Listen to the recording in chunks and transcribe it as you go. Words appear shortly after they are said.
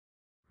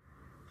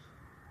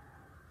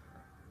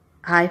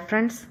Hi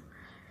friends,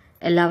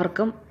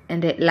 എല്ലാവർക്കും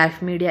എൻ്റെ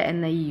life media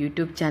എന്ന ഈ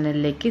യൂട്യൂബ്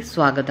ചാനലിലേക്ക്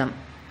സ്വാഗതം.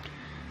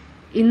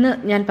 ഇന്ന്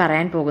ഞാൻ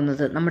പറയാൻ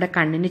പോകുന്നത് നമ്മുടെ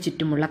കണ്ണിന്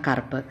ചുറ്റുമുള്ള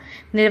കറുപ്പ്.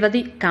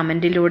 നിരവധി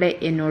കമൻറ്റിലൂടെ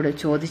എന്നോട്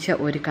ചോദിച്ച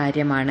ഒരു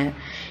കാര്യമാണ്.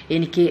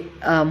 എനിക്ക്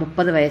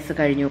 30 വയസ്സ്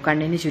കഴിഞ്ഞു,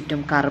 കണ്ണിന്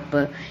ചുറ്റും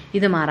കറുപ്പ്,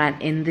 ഇത് മാറാൻ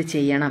എന്ത്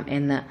ചെയ്യണം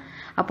എന്ന്.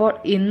 അപ്പോൾ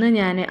ഇന്ന്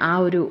ഞാൻ ആ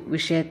ഒരു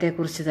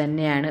വിഷയത്തെക്കുറിച്ച്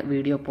തന്നെയാണ്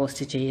വീഡിയോ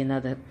പോസ്റ്റ്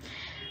ചെയ്യുന്നത്.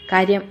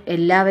 കാര്യം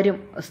എല്ലാവരും,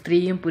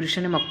 സ്ത്രീയും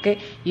പുരുഷനുമൊക്കെ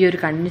ഈ ഒരു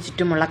കണ്ണിന്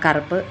ചുറ്റുമുള്ള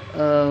കറുപ്പ്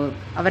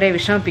അവരെ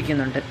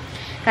വിഷമിപ്പിക്കുന്നുണ്ട്.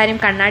 കാര്യം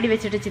കണ്ണാടി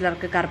വെച്ചിട്ട്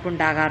ചിലർക്ക്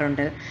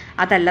കറുപ്പുണ്ടാകാറുണ്ട്,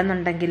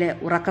 അതല്ലെന്നുണ്ടെങ്കിൽ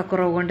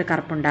ഉറക്കക്കുറവ് കൊണ്ട്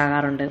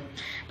കറുപ്പുണ്ടാകാറുണ്ട്.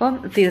 അപ്പം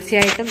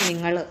തീർച്ചയായിട്ടും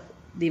നിങ്ങൾ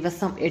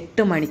ദിവസം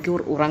 8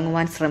 മണിക്കൂർ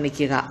ഉറങ്ങുവാൻ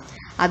ശ്രമിക്കുക,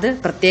 അത്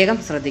പ്രത്യേകം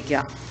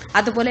ശ്രദ്ധിക്കുക.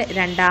 അതുപോലെ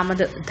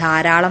രണ്ടാമത്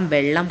ധാരാളം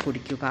വെള്ളം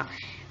കുടിക്കുക.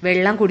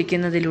 വെള്ളം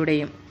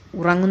കുടിക്കുന്നതിലൂടെയും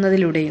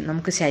ഉറങ്ങുന്നതിലൂടെയും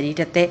നമുക്ക്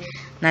ശരീരത്തെ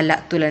നല്ല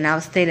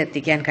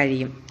തുലനാവസ്ഥയിലെത്തിക്കാൻ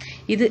കഴിയും.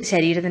 ഇത്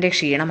ശരീരത്തിൻ്റെ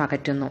ക്ഷീണം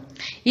അകറ്റുന്നു.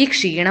 ഈ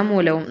ക്ഷീണം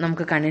മൂലവും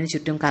നമുക്ക് കണ്ണിന്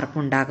ചുറ്റും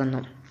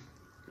കറുപ്പുണ്ടാകുന്നു.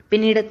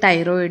 പിന്നീട്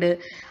തൈറോയിഡ്,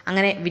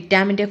 അങ്ങനെ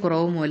വിറ്റാമിൻ്റെ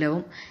കുറവ്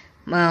മൂലവും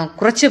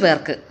കുറച്ച്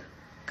പേർക്ക്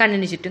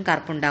കണ്ണിന് ചുറ്റും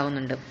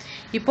കറുപ്പുണ്ടാകുന്നുണ്ട്.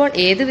 ഇപ്പോൾ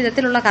ഏത്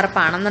വിധത്തിലുള്ള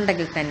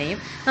കറുപ്പാണെന്നുണ്ടെങ്കിൽ തന്നെയും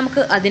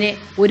നമുക്ക് അതിനെ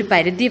ഒരു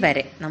പരിധി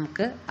വരെ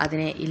നമുക്ക്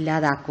അതിനെ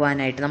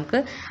ഇല്ലാതാക്കുവാനായിട്ട്, നമുക്ക്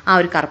ആ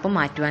ഒരു കറുപ്പ്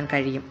മാറ്റുവാൻ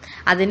കഴിയും.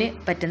 അതിന്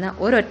പറ്റുന്ന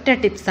ഒരൊറ്റ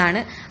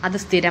ടിപ്സാണ്. അത്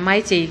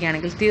സ്ഥിരമായി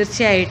ചെയ്യുകയാണെങ്കിൽ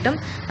തീർച്ചയായിട്ടും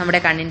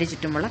നമ്മുടെ കണ്ണിൻ്റെ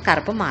ചുറ്റുമുള്ള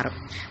കറുപ്പ് മാറും.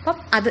 അപ്പം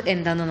അത്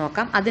എന്താണെന്ന്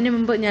നോക്കാം. അതിനു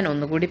മുമ്പ് ഞാൻ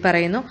ഒന്നുകൂടി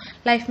പറയുന്നു,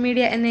 ലൈഫ്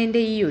മീഡിയ എന്ന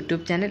എൻ്റെ ഈ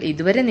യൂട്യൂബ് ചാനൽ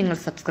ഇതുവരെ നിങ്ങൾ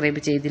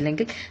സബ്സ്ക്രൈബ്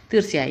ചെയ്തില്ലെങ്കിൽ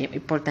തീർച്ചയായും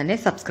ഇപ്പോൾ തന്നെ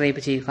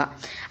സബ്സ്ക്രൈബ് ചെയ്യുക.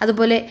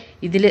 അതുപോലെ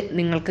ഇതിൽ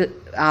നിങ്ങൾക്ക്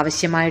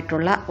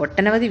ആവശ്യമായിട്ടുള്ള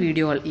ഒട്ടനവധി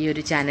വീഡിയോകൾ ഈ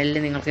ഒരു ചാനലിൽ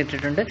നിങ്ങൾക്ക്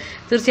ഇട്ടിട്ടുണ്ട്.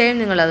 തീർച്ചയായും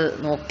നിങ്ങളത്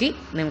നോക്കി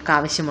നിങ്ങൾക്ക്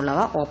ആവശ്യമുള്ളവ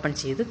ഓപ്പൺ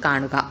ചെയ്ത്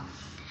കാണുക.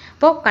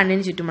 അപ്പോൾ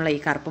കണ്ണിന് ചുറ്റുമുള്ള ഈ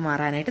കറുപ്പ്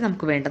മാറാനായിട്ട്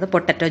നമുക്ക് വേണ്ടത്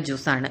പൊട്ടറ്റോ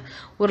ജ്യൂസാണ്,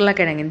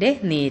 ഉരുളക്കിഴങ്ങിൻ്റെ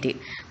നീര്.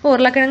 അപ്പോൾ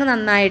ഉരുളക്കിഴങ്ങ്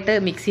നന്നായിട്ട്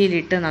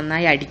മിക്സിയിലിട്ട്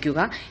നന്നായി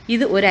അടിക്കുക.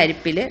 ഇത് ഒരു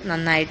അരിപ്പിൽ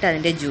നന്നായിട്ട്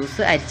അതിൻ്റെ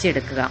ജ്യൂസ്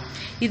അരിച്ചെടുക്കുക.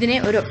 ഇതിനെ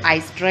ഒരു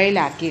ഐസ്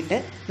ട്രേയിലാക്കിയിട്ട്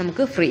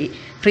നമുക്ക്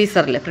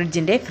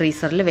ഫ്രിഡ്ജിൻ്റെ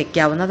ഫ്രീസറിൽ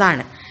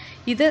വെക്കാവുന്നതാണ്.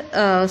 ഇത്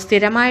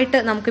സ്ഥിരമായിട്ട്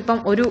നമുക്കിപ്പം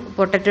ഒരു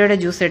പൊട്ടറ്റോയുടെ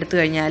ജ്യൂസ് എടുത്തു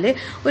കഴിഞ്ഞാൽ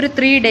ഒരു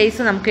 3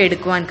 ഡേയ്സ് നമുക്ക്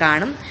എടുക്കുവാൻ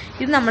കാണും.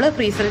 ഇത് നമ്മൾ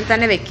ഫ്രീസറിൽ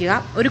തന്നെ വെക്കുക.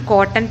 ഒരു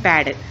കോട്ടൺ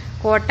പാഡ്,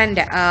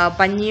 കോട്ടൻ്റെ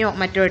പഞ്ഞിയോ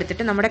മറ്റോ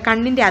എടുത്തിട്ട് നമ്മുടെ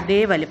കണ്ണിൻ്റെ അതേ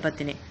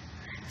വലിപ്പത്തിന്,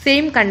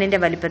 സെയിം കണ്ണിൻ്റെ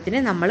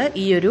വലിപ്പത്തിന് നമ്മൾ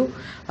ഈ ഒരു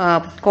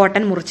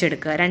കോട്ടൺ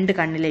മുറിച്ചെടുക്കുക, 2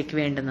 കണ്ണിലേക്ക്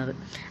വേണ്ടുന്നത്.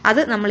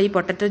 അത് നമ്മൾ ഈ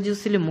പൊട്ടറ്റോ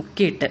ജ്യൂസിൽ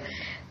മുക്കിയിട്ട്,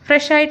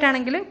 ഫ്രഷ്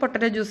ആയിട്ടാണെങ്കിൽ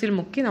പൊട്ടറ്റോ ജ്യൂസിൽ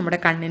മുക്കി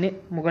നമ്മുടെ കണ്ണിന്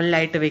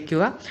മുകളിലായിട്ട്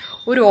വെക്കുക.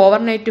 ഒരു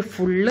ഓവർനൈറ്റ്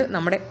ഫുള്ള്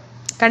നമ്മുടെ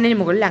കണ്ണിന്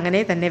മുകളിൽ അങ്ങനെ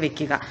തന്നെ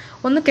വെക്കുക.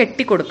 ഒന്ന്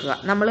കെട്ടിക്കൊടുക്കുക.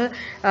 നമ്മൾ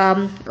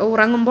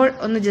ഉറങ്ങുമ്പോൾ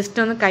ഒന്ന് ജസ്റ്റ്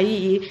ഒന്ന്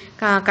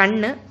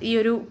കണ്ണ് ഈ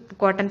ഒരു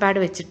കോട്ടൺ പാഡ്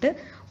വെച്ചിട്ട്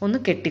ഒന്ന്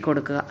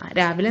കെട്ടിക്കൊടുക്കുക.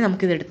 രാവിലെ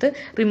നമുക്കിതെടുത്ത്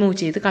റിമൂവ്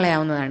ചെയ്ത്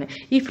കളയാവുന്നതാണ്.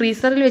 ഈ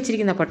ഫ്രീസറിൽ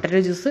വെച്ചിരിക്കുന്ന പൊട്ടറ്റോ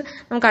ജ്യൂസ്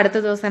നമുക്ക് അടുത്ത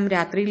ദിവസം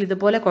രാത്രിയിൽ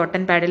ഇതുപോലെ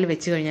കോട്ടൺ പാഡിൽ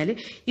വെച്ച് കഴിഞ്ഞാൽ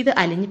ഇത്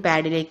അലിഞ്ഞ്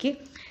പാഡിലേക്ക്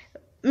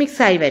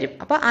മിക്സായി വരും.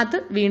 അപ്പോൾ അത്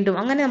വീണ്ടും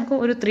അങ്ങനെ നമുക്ക്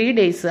ഒരു 3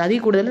 ഡേയ്സ്,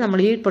 അതിൽ കൂടുതൽ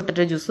നമ്മൾ ഈ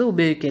പൊട്ടറ്റോ ജ്യൂസ്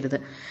ഉപയോഗിക്കരുത്.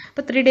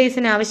 അപ്പോൾ 3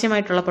 ഡേയ്സിന്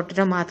ആവശ്യമായിട്ടുള്ള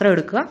പൊട്ടറ്റോ മാത്രം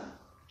എടുക്കുക.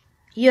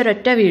 ഈ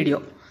ഒരൊറ്റ വീഡിയോ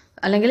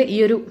അല്ലെങ്കിൽ ഈ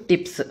ഒരു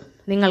ടിപ്സ്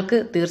നിങ്ങൾക്ക്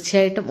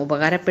തീർച്ചയായിട്ടും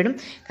ഉപകാരപ്പെടും.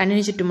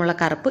 കണ്ണിന് ചുറ്റുമുള്ള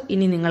കറുപ്പ്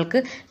ഇനി നിങ്ങൾക്ക്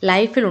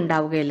ലൈഫിൽ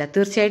ഉണ്ടാവുകയില്ല.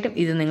 തീർച്ചയായിട്ടും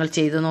ഇത് നിങ്ങൾ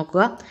ചെയ്തു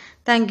നോക്കുക.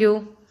 താങ്ക്